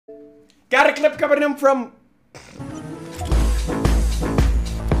Got a clip coming in from...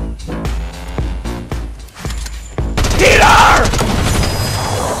 Peter!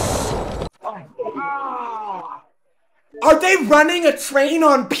 Are they running a train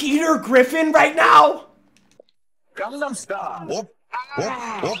on Peter Griffin right now? Gangnam Style. Whoop, whoop,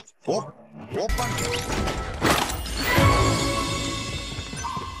 whoop, whoop, whoop.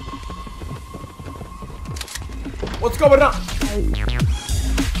 What's going on?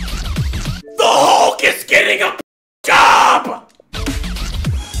 The Hulk is getting a job!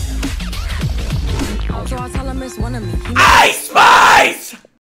 So I'll tell him it's one of me. Ice Spice!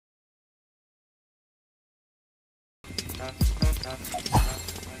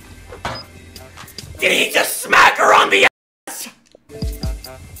 Did he just smack her on the ass?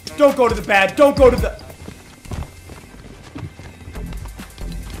 Don't go to the bed. Don't go to the...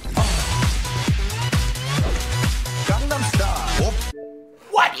 Gangnam Style. Whoop,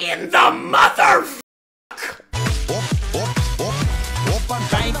 What in the mother... whoop, whoop, whoop, whoop. I'm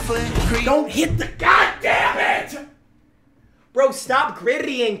thankful. Don't hit the goddamn it! Bro, stop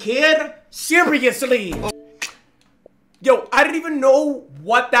grittying, kid. Seriously. Yo, I didn't even know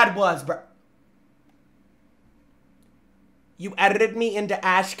what that was, bro. You edited me into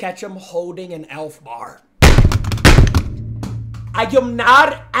Ash Ketchum holding an elf bar. I am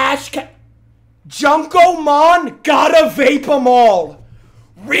not Ash Ketchum. Junko Mon gotta vape them all.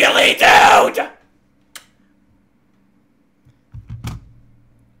 Really, dude?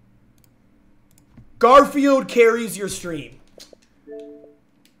 Garfield carries your stream.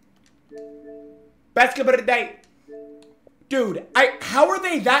 Best clip of the day. Dude, how are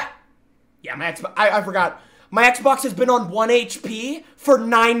they that... Yeah, my Xbox... I forgot. My Xbox has been on 1 HP for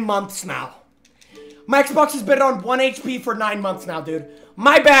 9 months now. My Xbox has been on 1 HP for 9 months now, dude.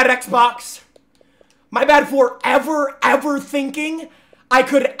 My bad, Xbox. My bad for ever thinking I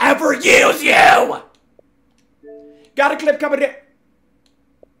could ever use you. Got a clip coming in.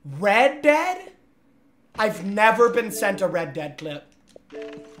 Red Dead? I've never been sent a Red Dead clip.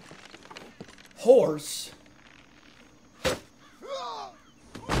 Horse?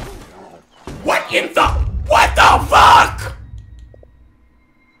 What in the... What the fuck?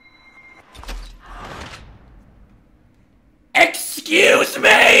 Excuse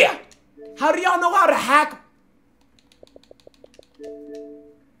me? How do y'all know how to hack?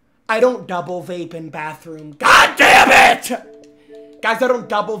 I don't double vape in bathroom. God damn it! Guys, I don't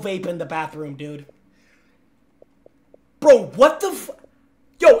double vape in the bathroom, dude. Bro, what the f...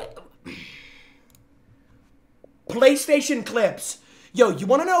 Yo. PlayStation clips. Yo, you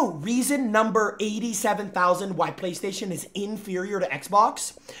want to know reason number 87,000 why PlayStation is inferior to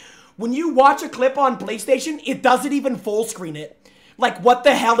Xbox? When you watch a clip on PlayStation, it doesn't even full screen it. Like, what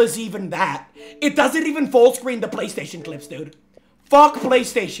the hell is even that? It doesn't even full screen the PlayStation clips, dude. Fuck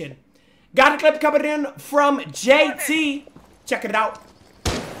PlayStation. Got a clip coming in from Jynxzi. Check it out.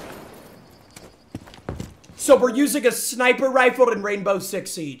 So we're using a sniper rifle in Rainbow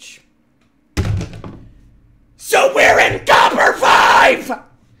Six Siege. So we're in Copper 5!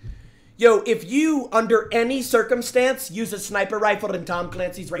 Yo, if you, under any circumstance, use a sniper rifle in Tom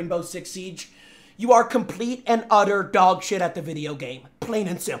Clancy's Rainbow Six Siege, you are complete and utter dog shit at the video game. Plain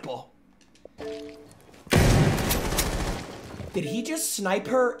and simple. Did he just snipe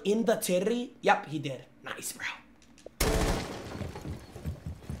her in the titty? Yep, he did. Nice, bro.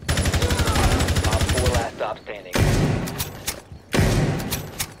 Op 4 last stop standing.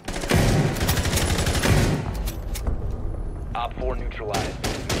 Op 4 neutralized.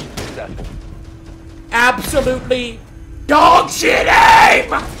 Mission successful. Absolutely dog shit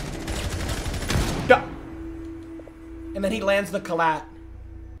aim! And then he lands the collat.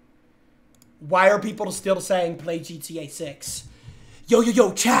 Why are people still saying play GTA 6?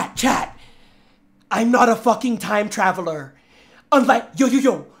 Yo, chat. I'm not a fucking time traveler. Unlike,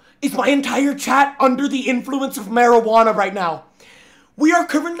 yo, is my entire chat under the influence of marijuana right now? We are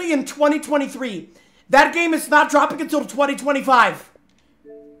currently in 2023. That game is not dropping until 2025.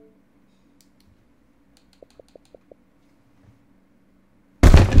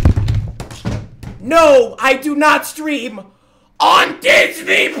 No, I do not stream on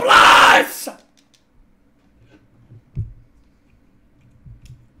Disney Plus. I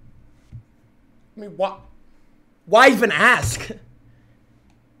mean, why even ask?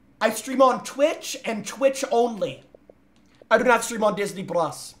 I stream on Twitch and Twitch only. I do not stream on Disney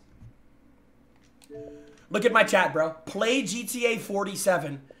Plus. Look at my chat, bro. Play GTA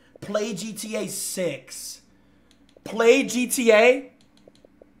 47. Play GTA 6. Play GTA.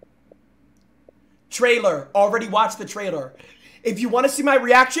 Trailer. Already watched the trailer. If you want to see my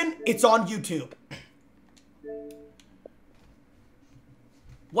reaction, it's on YouTube.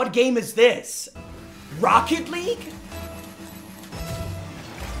 What game is this? Rocket League?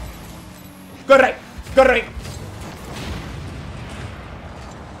 Good right. Good right.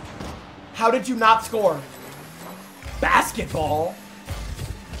 How did you not score? Basketball?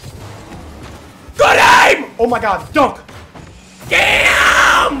 Good aim! Oh my god, dunk!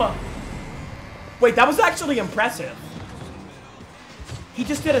 Damn! Wait, that was actually impressive. He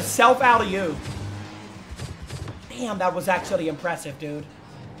just did a self alley-oop. Damn, that was actually impressive, dude.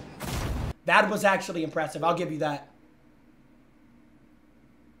 That was actually impressive. I'll give you that.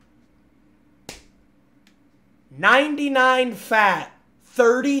 99 fat,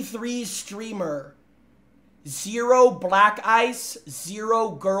 33 streamer, 0 black ice,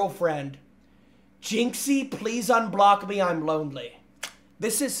 0 girlfriend. Jynxzi, please unblock me. I'm lonely.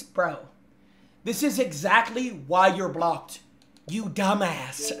 This is, bro. This is exactly why you're blocked. You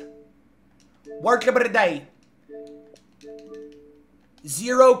dumbass. Work of the day.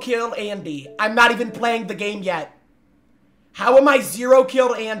 0 kill Andy. I'm not even playing the game yet. How am I 0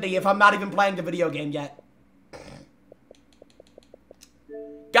 kill Andy if I'm not even playing the video game yet?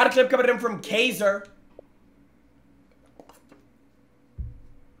 Got a clip coming in from Kaiser.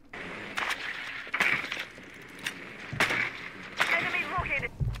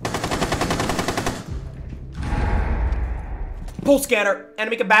 Pull scanner.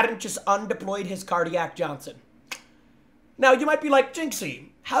 Enemy combatant just undeployed his cardiac Johnson. Now, you might be like, Jynxzi,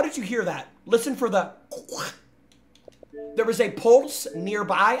 how did you hear that? Listen for the... There was a pulse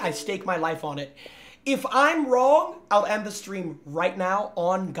nearby. I stake my life on it. If I'm wrong, I'll end the stream right now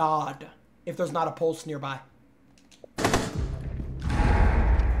on God. If there's not a pulse nearby.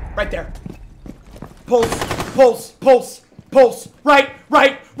 Right there. Pulse, pulse, pulse, pulse. Right.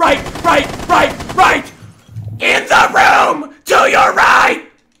 In the room to your right.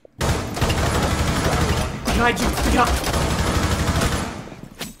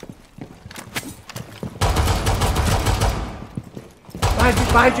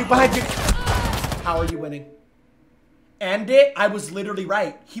 Behind you, behind you. How are you winning? End it? I was literally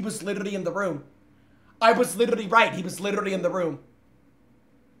right. He was literally in the room. I was literally right. He was literally in the room.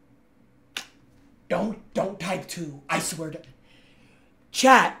 Don't type 2. I swear to...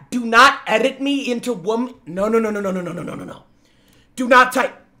 Chat, do not edit me into woman... No. Do not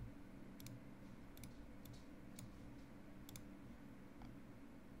type...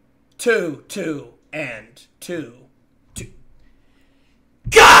 Two, and two.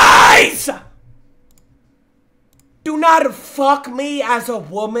 Guys! Do not fuck me as a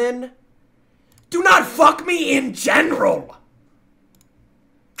woman. Do not fuck me in general.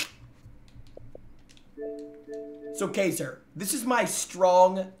 So, Kaiser, this is my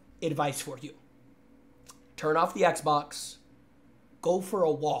strong advice for you. Turn off the Xbox. Go for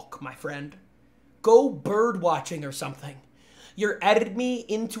a walk, my friend. Go bird watching or something. You're editing me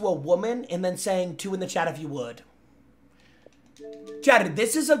into a woman and then saying 2 in the chat if you would. Chat,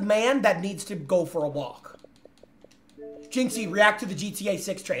 this is a man that needs to go for a walk. Jynxzi, react to the GTA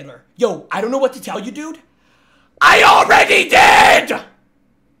 6 trailer. Yo, I don't know what to tell you, dude. I already did!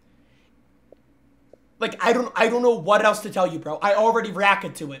 Like, I don't know what else to tell you, bro. I already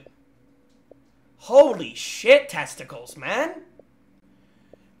reacted to it. Holy shit, testicles, man.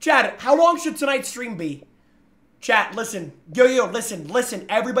 Chat, how long should tonight's stream be? Chat, listen. Yo, listen.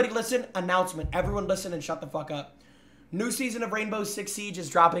 Everybody listen. Announcement. Everyone listen and shut the fuck up. New season of Rainbow Six Siege is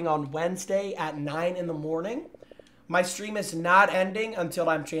dropping on Wednesday at 9 in the morning. My stream is not ending until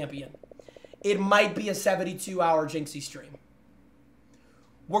I'm champion. It might be a 72-hour Jynxzi stream.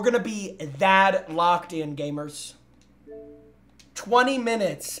 We're going to be that locked in, gamers. 20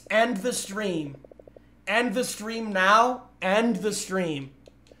 minutes. End the stream. End the stream now. End the stream.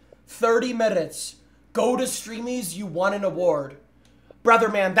 30 minutes. Go to Streamies, you won an award. Brother,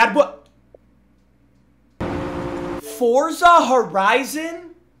 man, that what... Forza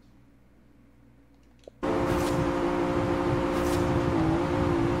Horizon?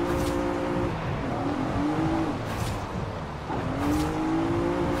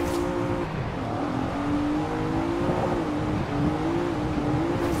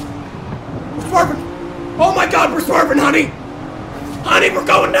 We're swerving! Oh my god, we're swerving, honey! Honey, we're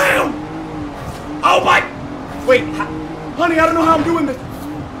going down! Oh my... Wait, honey, I don't know how I'm doing this.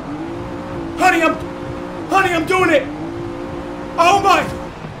 Honey, I'm doing it. Oh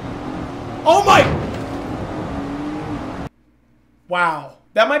my. Wow.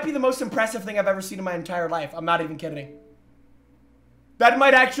 That might be the most impressive thing I've ever seen in my entire life. I'm not even kidding. That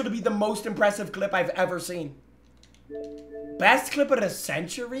might actually be the most impressive clip I've ever seen. Best clip of the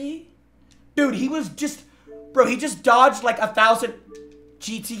century? Dude, he was just... Bro, he just dodged like 1,000...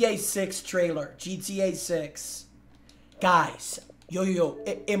 GTA 6 trailer. GTA 6. Guys, Yo,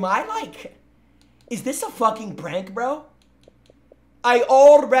 am I like... Is this a fucking prank, bro? I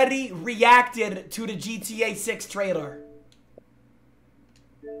already reacted to the GTA 6 trailer.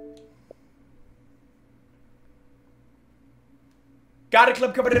 Got a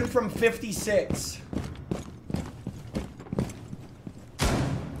clip coming in from 56.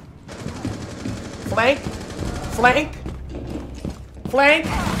 Flank. Flank. Flank.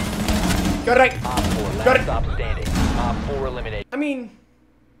 Good right. Op 4, Got last it. stop standing. Op 4 eliminated. I mean,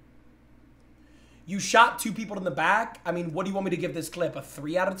 you shot 2 people in the back. I mean, what do you want me to give this clip? A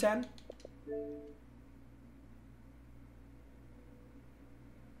 3 out of 10?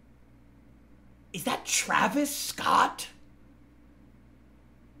 Is that Travis Scott?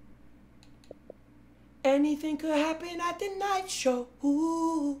 Anything could happen at the night show.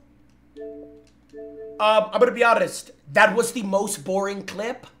 Ooh. I'm gonna be honest. That was the most boring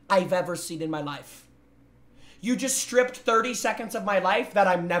clip I've ever seen in my life. You just stripped 30 seconds of my life that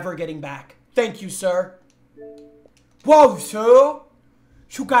I'm never getting back. Thank you, sir. Whoa, sir.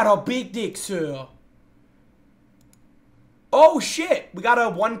 You got a big dick, sir. Oh, shit. We got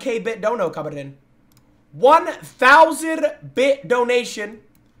a 1K bit dono coming in. 1,000 bit donation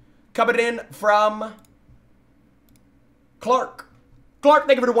coming in from Clark. Clark,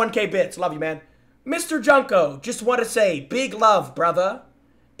 thank you for the 1K bits. Love you, man. Mr. Junko, just want to say big love, brother.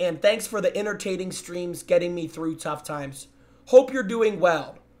 And thanks for the entertaining streams getting me through tough times. Hope you're doing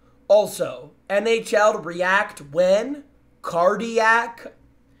well. Also, NHL react when? Cardiac.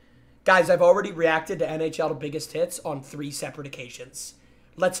 Guys, I've already reacted to NHL Biggest Hits on 3 separate occasions.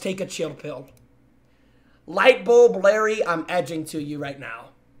 Let's take a chill pill. Light bulb Larry, I'm edging to you right now.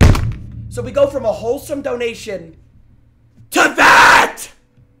 So we go from a wholesome donation to that!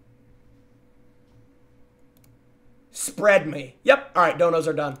 Spread me. Yep. All right, donos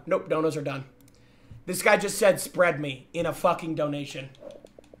are done. Nope, donos are done. This guy just said spread me in a fucking donation.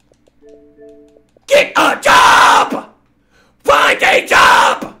 Get a job! Find a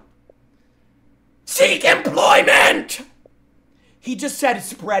job! Seek employment! He just said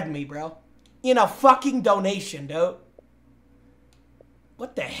spread me, bro. In a fucking donation, dude.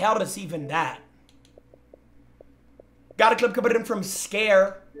 What the hell is even that? Got a clip coming in from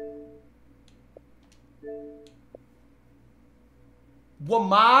Scare.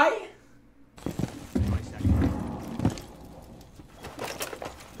 Wamai?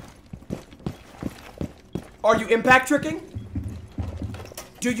 Are you impact tricking?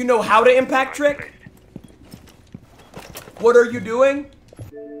 Do you know how to impact trick? What are you doing?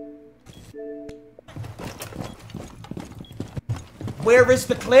 Where is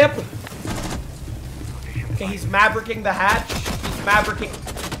the clip? Okay, he's mavericking the hatch. He's mavericking.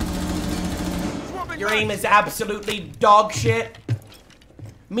 Your aim is absolutely dog shit.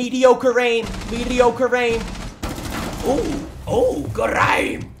 Mediocre aim. Mediocre aim. Ooh. Oh, good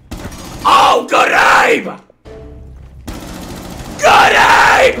aim. Oh, good aim! Good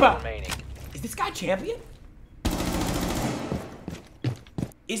aim! Remaining. Is this guy champion?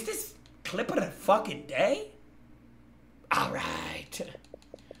 Is this clip of the fucking day? Alright.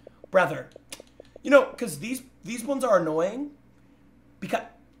 Brother. You know, because these ones are annoying. Because...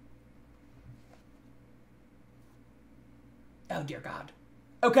 Oh, dear God.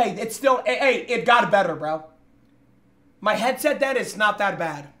 Okay, it's still... Hey, it got better, bro. My headset then is not that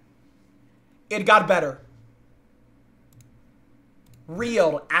bad. It got better.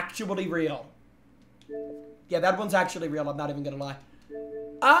 Real. Actually real. Yeah, that one's actually real. I'm not even gonna lie.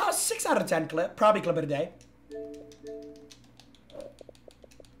 6 out of 10 clip. Probably clip of the day.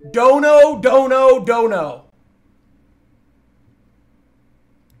 Dono, dono, dono.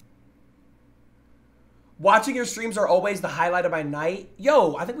 Watching your streams are always the highlight of my night.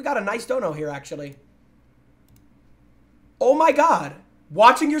 Yo, I think we got a nice dono here, actually. Oh my God.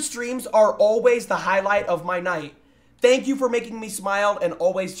 Watching your streams are always the highlight of my night. Thank you for making me smile and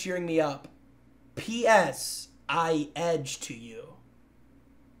always cheering me up. P.S. I edge to you.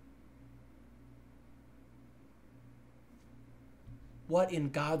 What in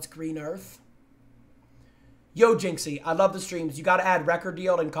God's green earth? Yo, Jynxzi, I love the streams. You gotta add Record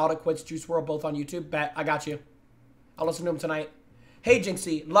Deal and Call It Quits Juice WRLD both on YouTube. Bet, I got you. I'll listen to them tonight. Hey,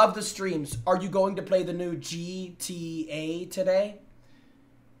 Jynxzi, love the streams. Are you going to play the new GTA today?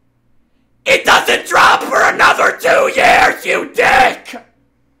 It doesn't drop for another 2 years, you dick!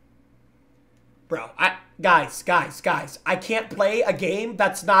 Bro, guys, I can't play a game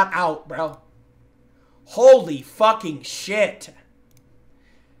that's not out, bro. Holy fucking shit.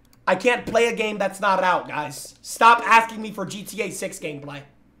 I can't play a game that's not out, guys. Stop asking me for GTA 6 gameplay.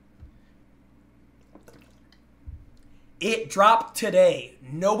 It dropped today.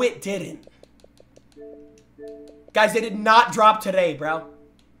 No, it didn't. Guys, they did not drop today, bro.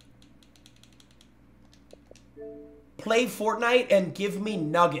 Play Fortnite and give me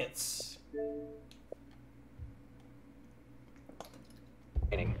nuggets.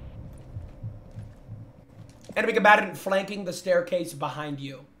 Enemy combatant flanking the staircase behind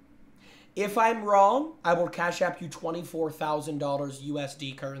you. If I'm wrong, I will cash app you $24,000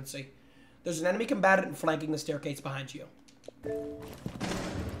 USD currency. There's an enemy combatant flanking the staircase behind you.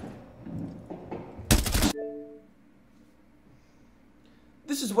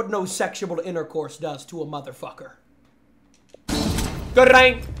 This is what no sexual intercourse does to a motherfucker. Good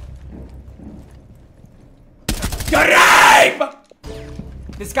aim. Good aim!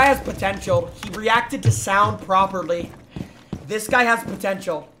 This guy has potential. He reacted to sound properly. This guy has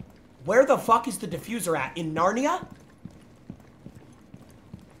potential. Where the fuck is the diffuser at? In Narnia?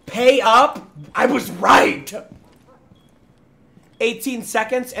 Pay up? I was right! 18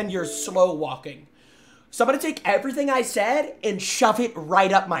 seconds and you're slow walking. So I'm gonna take everything I said and shove it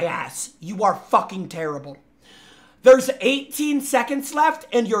right up my ass. You are fucking terrible. There's 18 seconds left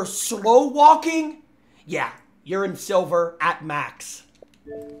and you're slow walking? Yeah, you're in silver at max.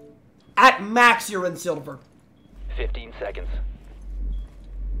 At max, you're in silver. 15 seconds.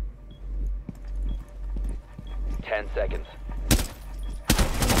 10 seconds.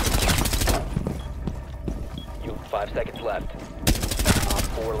 You have 5 seconds left. Op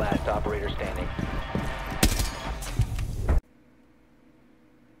 4 last operator standing.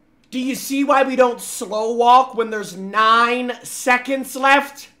 Do you see why we don't slow walk when there's 9 seconds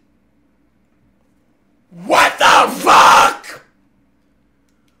left? What the fuck?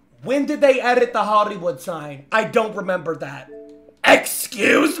 When did they edit the Hollywood sign? I don't remember that.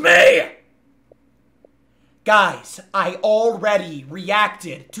 Excuse me? Guys, I already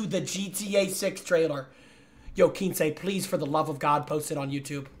reacted to the GTA 6 trailer. Yo, Jynxzi, please, for the love of God, post it on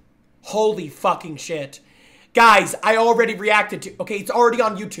YouTube. Holy fucking shit. Guys, I already reacted to... Okay, it's already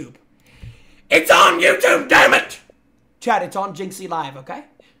on YouTube. It's on YouTube, damn it! Chat, it's on Jynxzi Live, okay?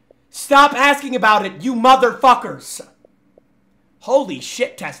 Stop asking about it, you motherfuckers. Holy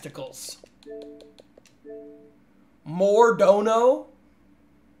shit testicles. More dono?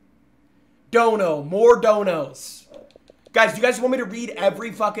 Dono, more donos. Guys, do you guys want me to read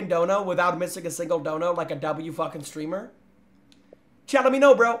every fucking dono without missing a single dono like a W fucking streamer? Chat, let me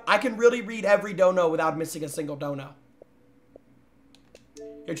know, bro. I can really read every dono without missing a single dono.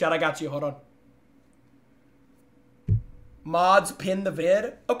 Here, chat, I got you. Hold on. Mods, pin the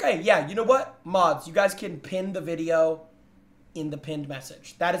vid. Okay, yeah, you know what? Mods, you guys can pin the video in the pinned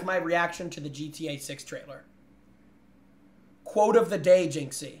message. That is my reaction to the GTA 6 trailer. Quote of the day,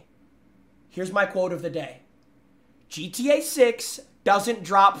 Jynxzi. Here's my quote of the day. GTA 6 doesn't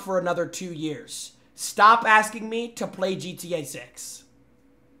drop for another 2 years. Stop asking me to play GTA 6.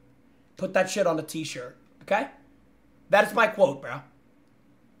 Put that shit on a t-shirt, okay? That's my quote, bro.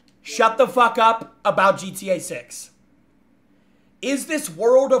 Shut the fuck up about GTA 6. Is this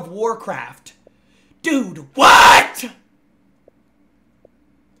World of Warcraft? Dude, what?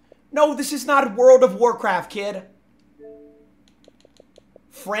 No, this is not World of Warcraft, kid.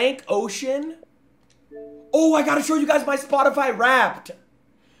 Frank Ocean? Oh, I gotta show you guys my Spotify Wrapped.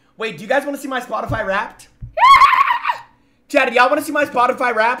 Wait, do you guys want to see my Spotify Wrapped? Chat, do y'all want to see my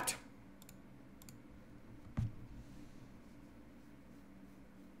Spotify Wrapped?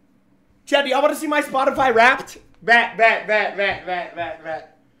 Chat, do y'all want to see my Spotify Wrapped?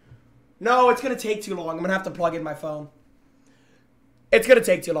 No, it's gonna take too long. I'm gonna have to plug in my phone. It's gonna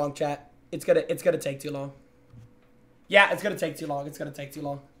take too long, chat. It's gonna take too long. Yeah, it's gonna take too long. It's gonna take too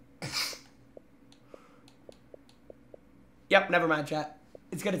long. Yep, never mind, chat.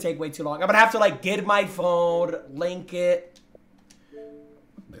 It's gonna take way too long. I'm gonna have to like get my phone, link it.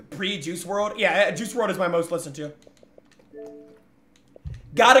 Pre-Juice World? Yeah, Juice World is my most listened to.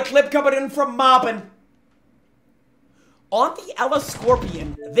 Got a clip coming in from Mobbin. On the Ella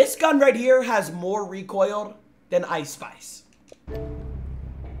Scorpion, this gun right here has more recoil than Ice Spice.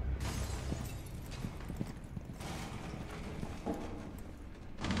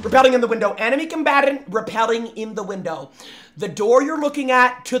 Repelling in the window. Enemy combatant repelling in the window. The door you're looking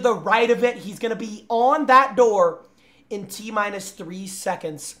at, to the right of it, he's going to be on that door in T-minus 3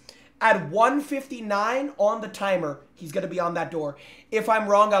 seconds. At 1:59 on the timer, he's going to be on that door. If I'm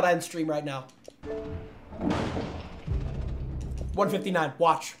wrong, I'll end stream right now. 1:59.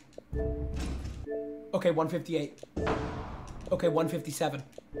 Watch. Okay, 1:58. Okay, 1:57.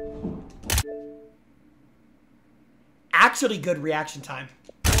 Actually good reaction time.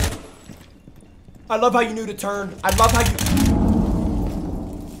 I love how you knew to turn. I love how you...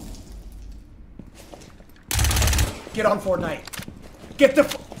 Get on Fortnite. Get the...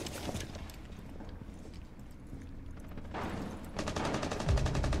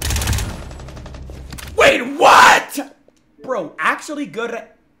 Wait, what? Bro, actually good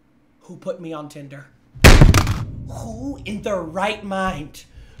at... Who put me on Tinder? Who in their right mind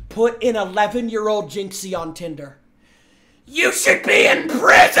put an 11-year-old Jynxzi on Tinder? You should be in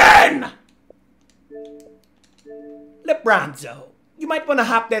prison! Lebronzo, you might want to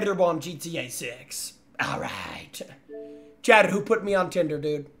hop that up on GTA 6. Alright. Chad, who put me on Tinder,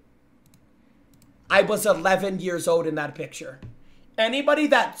 dude? I was 11 years old in that picture. Anybody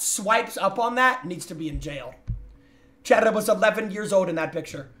that swipes up on that needs to be in jail. Chad, I was 11 years old in that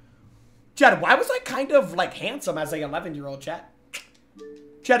picture. Chad, why was I kind of, like, handsome as a 11-year-old, Chad?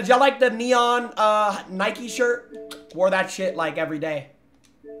 Chad, did y'all like the neon Nike shirt? Wore that shit, like, every day.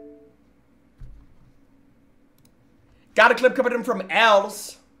 Got a clip coming in from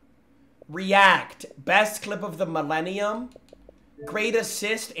Els. React. Best clip of the millennium. Great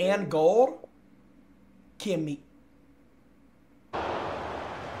assist and goal. Kimmy.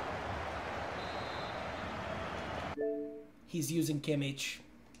 He's using Kimmich.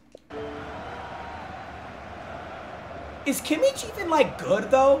 Is Kimmich even, like, good,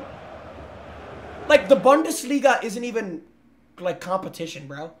 though? Like, the Bundesliga isn't even, like, competition,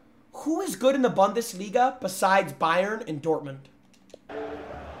 bro. Who is good in the Bundesliga besides Bayern and Dortmund?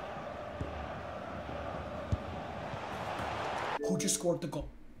 Who just scored the goal?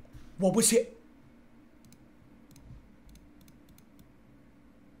 What was it?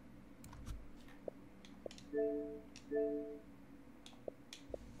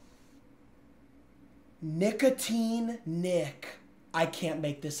 Nicotine Nick. I can't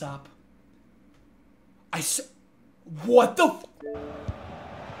make this up. What the f—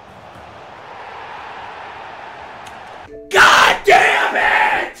 God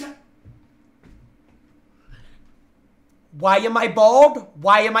damn it! Why am I bald?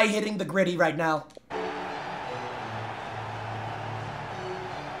 Why am I hitting the gritty right now?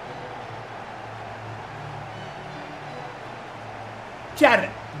 Chad,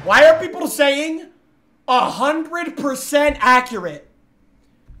 why are people saying 100% accurate?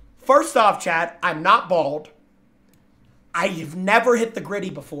 First off, Chad, I'm not bald. I've never hit the gritty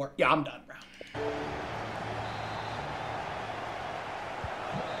before. Yeah, I'm done, bro.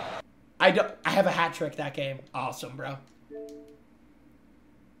 I have a hat trick that game. Awesome, bro.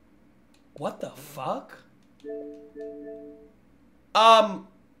 What the fuck?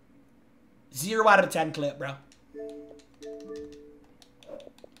 0 out of 10 clip, bro.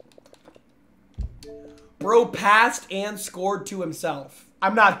 Bro passed and scored to himself.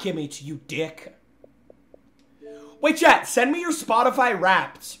 I'm not Kimmich, you dick. Wait, chat, send me your Spotify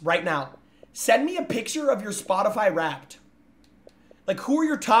Wrapped right now. Send me a picture of your Spotify Wrapped. Like, who are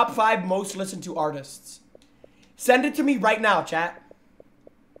your top 5 most listened to artists? Send it to me right now, chat.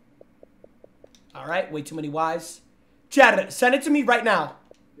 Alright, way too many Ys. Chat, send it to me right now.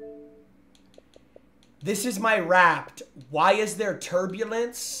 This is my Wrapped. Why is there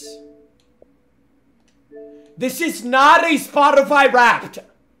turbulence? This is not a Spotify Wrapped.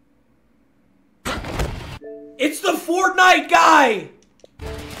 It's the Fortnite guy.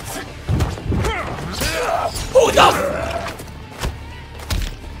 Who the?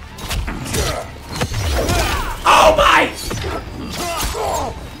 Oh my!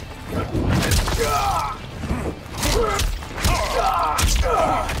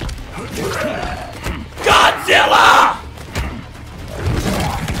 Godzilla!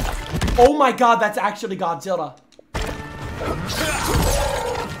 Oh my god, that's actually Godzilla.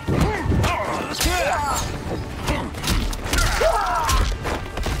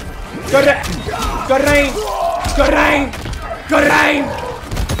 Good aim! Good aim! Good aim!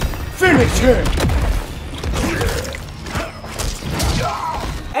 Finish him!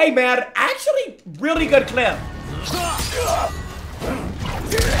 Hey man, actually really good clip.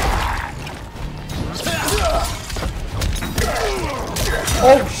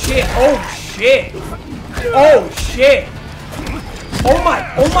 Oh shit, oh shit. Oh shit. Oh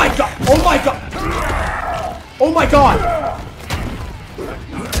my god, oh my god. Oh my god.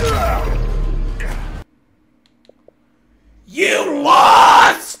 You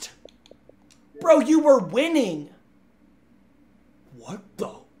lost! Bro, you were winning. What the?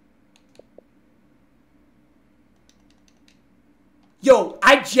 Yo,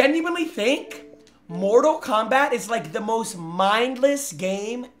 I genuinely think Mortal Kombat is like the most mindless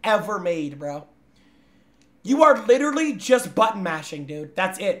game ever made, bro. You are literally just button mashing, dude.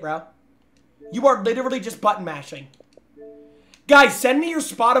 That's it, bro. You are literally just button mashing. Guys, send me your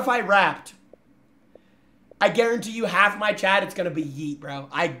Spotify Wrapped. I guarantee you half my chat, it's gonna be yeet, bro.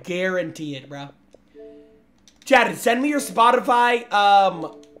 I guarantee it, bro. Chat, send me your Spotify,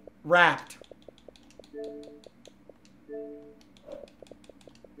 Wrapped.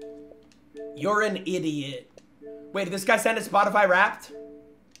 You're an idiot. Wait, did this guy send a Spotify Wrapped?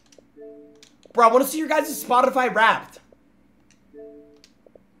 Bro, I want to see your guys' Spotify Wrapped.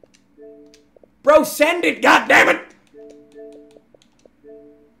 Bro, send it, goddammit!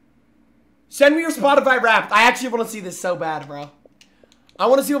 Send me your Spotify Wrapped. I actually want to see this so bad, bro. I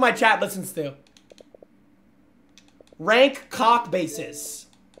want to see what my chat listens to. Rank cock bases.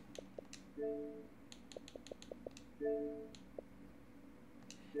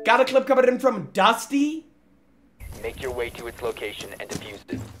 Got a clip coming in from Dusty. Make your way to its location and defuse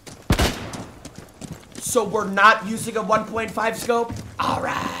it. So we're not using a 1.5 scope?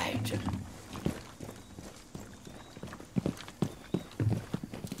 Alright.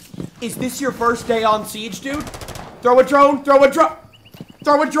 Is this your first day on Siege, dude? Throw a drone, throw a drone.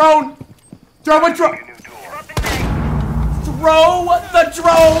 Throw a drone. Throw a drone. Throw the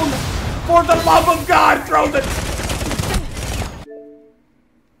drone. For the love of God, throw the...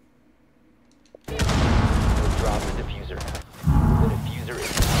 Drop the diffuser. The diffuser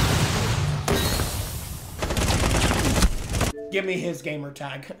is... Give me his gamer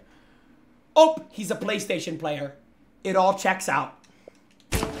tag. Oh, he's a PlayStation player. It all checks out.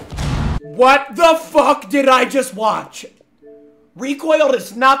 What the fuck did I just watch? Recoiled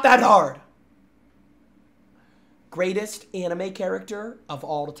is not that hard. Greatest anime character of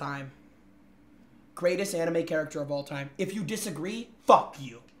all time. Greatest anime character of all time. If you disagree, fuck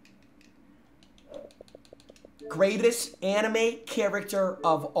you. Greatest anime character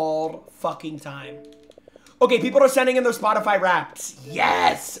of all fucking time. Okay, people are sending in their Spotify Wraps.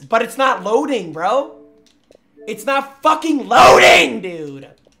 Yes, but it's not loading, bro. It's not fucking loading, dude.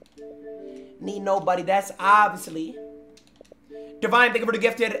 Need nobody, that's obviously. Divine, thank you for the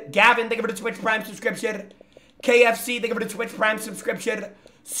gifted. Gavin, thank you for the Twitch Prime subscription. KFC, thank you for the Twitch Prime subscription.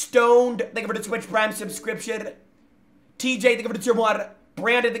 Stoned, thank you for the Twitch Prime subscription. TJ, thank you for the tier 1.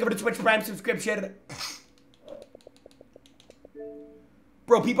 Brandon, thank you for the Twitch Prime subscription.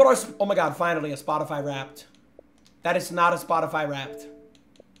 Bro, people are... Oh my god, finally, a Spotify Wrapped. That is not a Spotify Wrapped.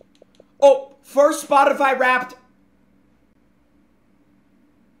 Oh, first Spotify Wrapped.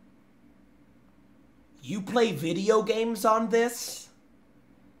 You play video games on this?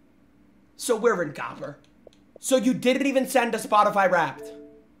 So we're in copper. So you didn't even send a Spotify Wrapped.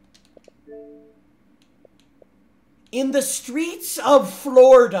 In the streets of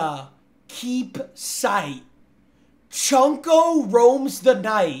Florida, keep sight. Chunko roams the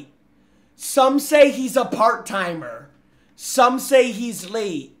night. Some say he's a part-timer. Some say he's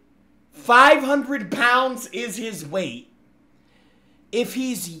late. 500 pounds is his weight. If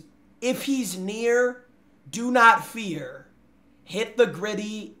he's near, do not fear. Hit the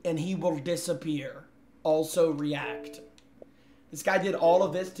gritty and he will disappear. Also react. This guy did all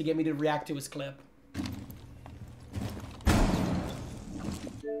of this to get me to react to his clip.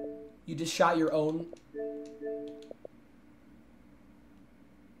 You just shot your own.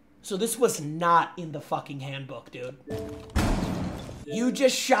 So this was not in the fucking handbook, dude. You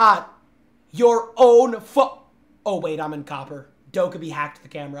just shot your own Oh wait, I'm in copper. Dokkaebi hacked the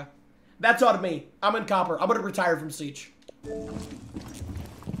camera. That's on me. I'm in copper. I'm gonna retire from Siege.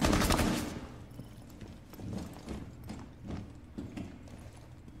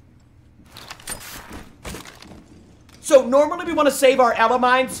 So normally we want to save our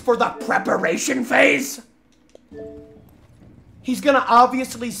elemines for the preparation phase. He's gonna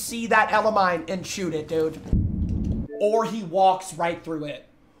obviously see that elemine and shoot it, dude. Or he walks right through it.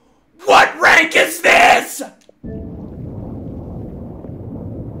 What rank is this?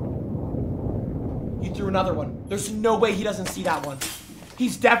 You threw another one. There's no way he doesn't see that one.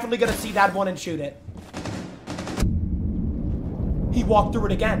 He's definitely gonna see that one and shoot it. He walked through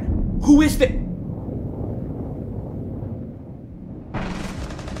it again. Who is it?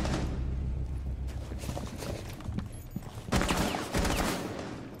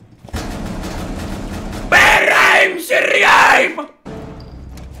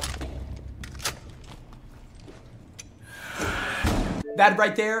 That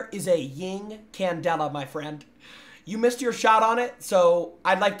right there is a Ying Candela, my friend. You missed your shot on it, so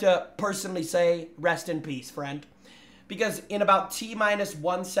I'd like to personally say rest in peace, friend. Because in about T-minus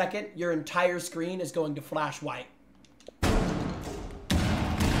 1 second, your entire screen is going to flash white.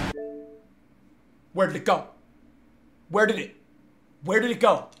 Where did it go? Where did it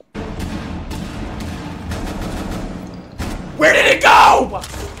go? Where did it go?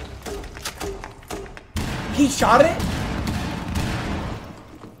 He shot it?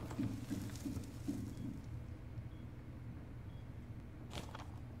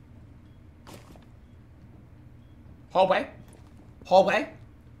 Hallway. Hallway.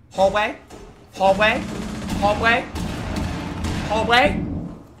 Hallway. Hallway. Hallway. Hallway.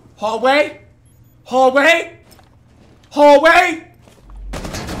 Hallway? Hallway? Hallway?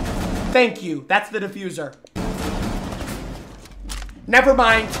 Thank you. That's the diffuser. Never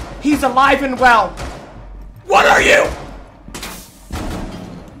mind. He's alive and well. What are you?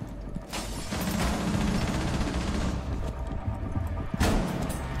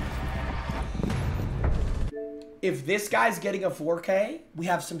 If this guy's getting a 4K, we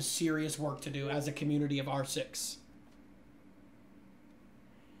have some serious work to do as a community of R6.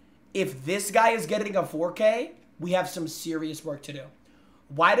 If this guy is getting a 4K, we have some serious work to do.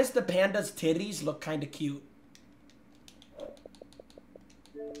 Why does the panda's titties look kind of cute?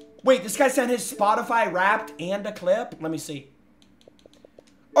 Wait, this guy sent his Spotify Wrapped and a clip? Let me see.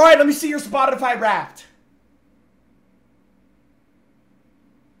 All right, let me see your Spotify Wrapped.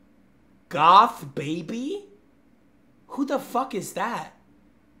 Goth Baby? Who the fuck is that?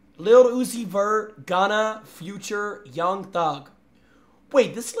 Lil Uzi Vert, Gunna, Future, Young Thug.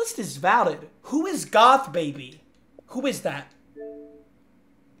 Wait, this list is valid. Who is Goth Baby? Who is that?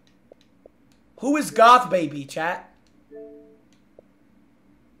 Who is Goth Baby, chat?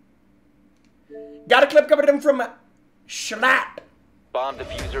 Got a clip covered in from Schlatt. Bomb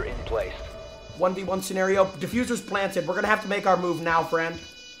diffuser in place. 1v1 scenario. Diffuser's planted. We're gonna have to make our move now, friend.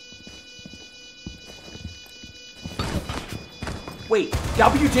 Wait,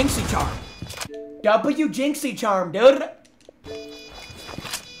 W Jynxzi charm. W Jynxzi charm, dude.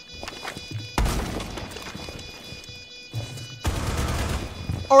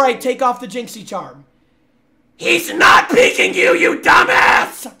 Alright, take off the Jynxzi charm. He's not peeking you, you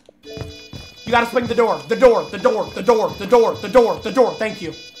dumbass! You gotta swing the door. The door, the door, the door, the door, the door, the door. Thank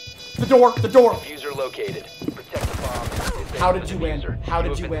you. The door, the door. Diffuser located. Protect the bomb. How did you win? How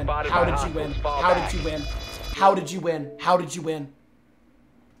did you win? How did you win? How did you win? How did you win? How did you win?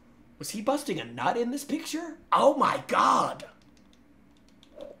 Was he busting a nut in this picture? Oh my god.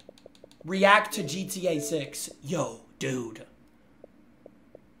 React to GTA 6. Yo, dude.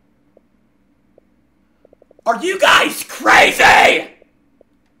 Are you guys crazy?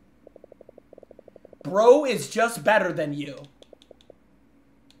 Bro is just better than you.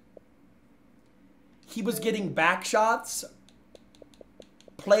 He was getting back shots.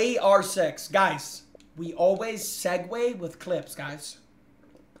 Play R6. Guys, we always segue with clips, guys.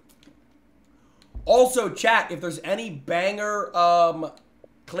 Also, chat, if there's any banger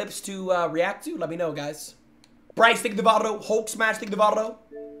clips to react to, let me know, guys. Bryce, think Navarro. Hulk smash, think Navarro.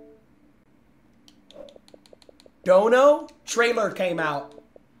 Dono trailer came out.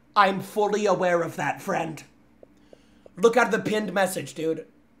 I'm fully aware of that, friend. Look at the pinned message, dude.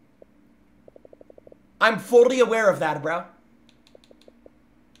 I'm fully aware of that, bro.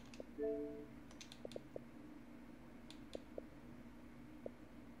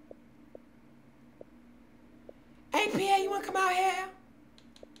 APA, you wanna come out here?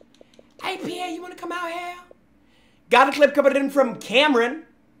 APA, you wanna come out here? Got a clip coming in from Cameron.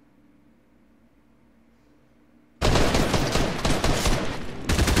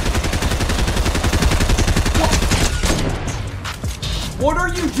 What are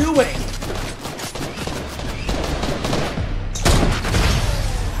you doing?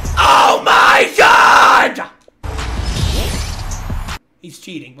 Oh my god! He's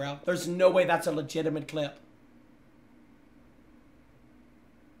cheating, bro. There's no way that's a legitimate clip.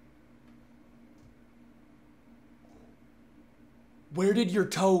 Where did your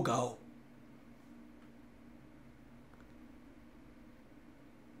toe go?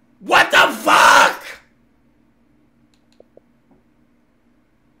 What the fuck?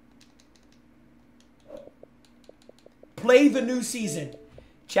 Play the new season.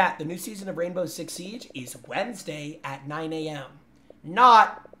 Chat, the new season of Rainbow Six Siege is Wednesday at 9 a.m.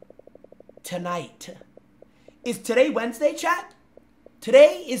 Not tonight. Is today Wednesday, chat?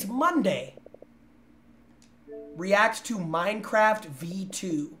 Today is Monday. React to Minecraft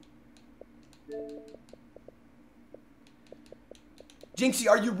V2. Jynxzi,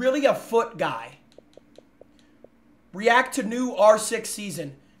 are you really a foot guy? React to new R6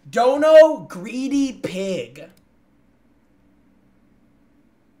 season. Dono greedy pig.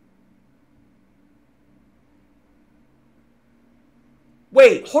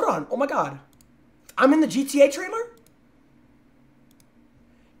 Wait, hold on. Oh my god. I'm in the GTA trailer?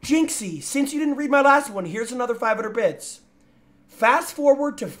 Jynxzi, since you didn't read my last one, here's another 500 bits. Fast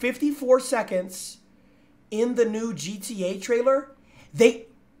forward to 54 seconds in the new GTA trailer.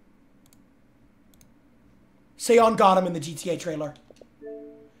 Say on got him in the GTA trailer.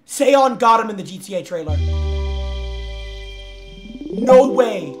 Say on got him in the GTA trailer. No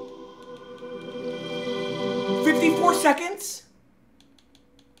way. 54 seconds?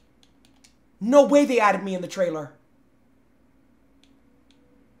 No way they added me in the trailer.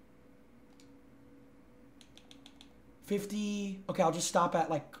 50. Okay, I'll just stop at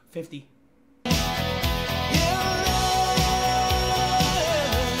like 50.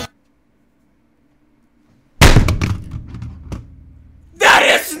 That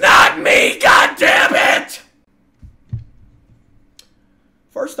is not me, God damn it!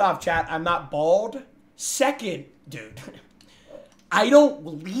 First off, chat, I'm not bald. Second, dude, I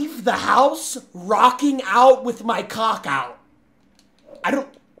don't leave the house rocking out with my cock out. I don't...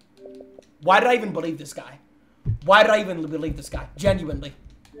 Why did I even believe this guy? Why did I even believe this guy? Genuinely.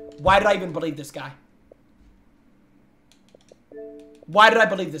 Why did I even believe this guy? Why did I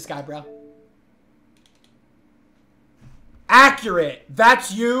believe this guy, bro? Accurate.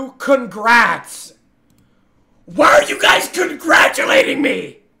 That's you. Congrats. Why are you guys congratulating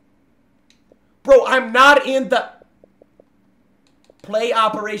me? Bro, I'm not in the... Play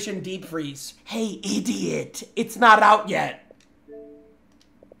Operation Deep Freeze. Hey, idiot. It's not out yet.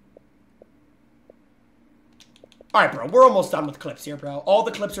 Alright, bro. We're almost done with clips here, bro. All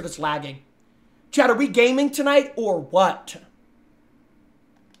the clips are just lagging. Chat, are we gaming tonight or what?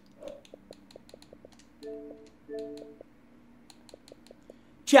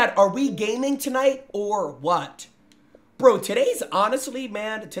 Chat, are we gaming tonight or what? Bro, today's, honestly,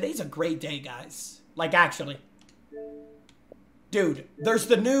 man, today's a great day, guys. Like, actually. Dude, there's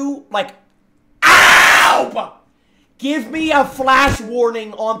the new, like, ow! Give me a flash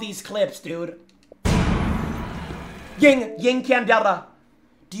warning on these clips, dude. Ying Candela.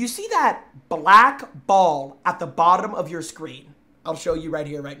 Do you see that black ball at the bottom of your screen? I'll show you right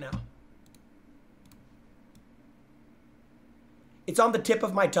here, right now. It's on the tip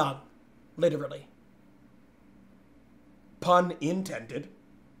of my tongue. Literally. Pun intended.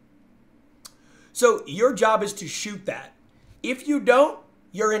 So your job is to shoot that. If you don't,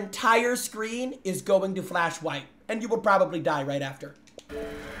 your entire screen is going to flash white. And you will probably die right after.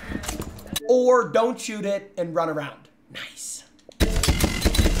 Or don't shoot it and run around. Nice. Securing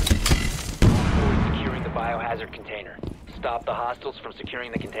the biohazard container. Stop the hostiles from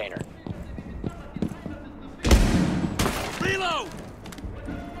securing the container. Reload!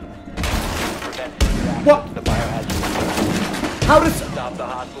 Prevent access What? to the biohazard container. How does... Stop the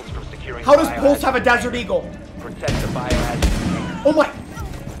hostiles from securing How the does biohazard Pulse have a container. Desert Eagle? Protect the biohazard container. Oh my...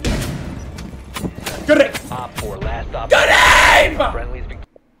 Good aim! Op 4, last op. Good aim! Friendlies be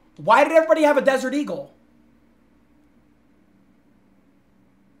Why did everybody have a Desert Eagle?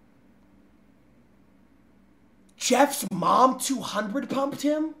 Jeff's mom 200 pumped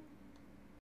him?